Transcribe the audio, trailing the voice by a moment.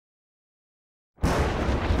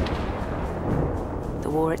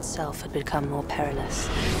war itself had become more perilous.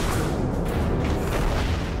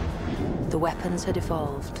 The weapons had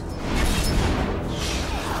evolved,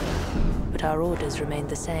 but our orders remained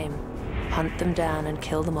the same. Hunt them down and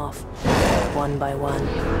kill them off, one by one.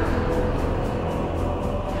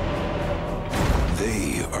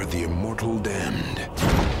 They are the immortal damned.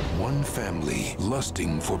 One family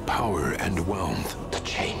lusting for power and wealth. The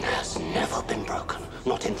chain has never been broken,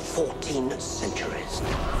 not in 14 centuries.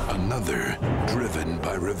 Another driven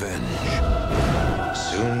by revenge.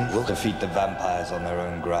 Soon we'll defeat the vampires on their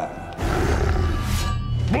own ground.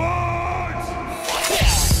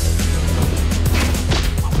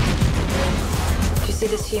 Do you see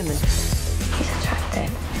this human? He's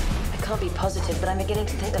attractive. I can't be positive, but I'm beginning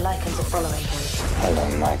to think the Lycans are following him.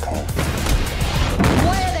 Hello, Michael.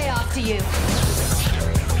 Why are they after you?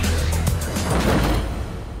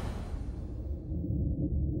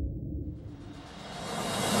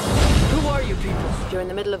 Who are you people? You're in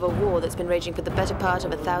the middle of a war that's been raging for the better part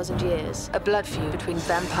of 1,000 years. A blood feud between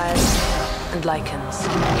vampires and Lycans.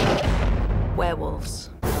 Werewolves.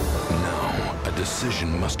 Now, a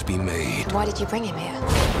decision must be made. Why did you bring him here?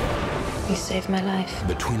 You saved my life.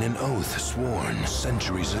 Between an oath sworn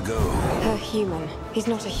centuries ago A human. He's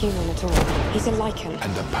not a human at all. He's a Lycan.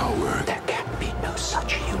 and a power There can be no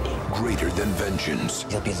such union. greater than vengeance.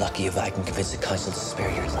 You'll be lucky if I can convince the council to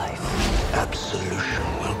spare your life. Absolution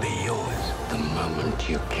will be yours the moment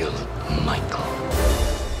you kill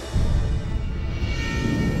Michael.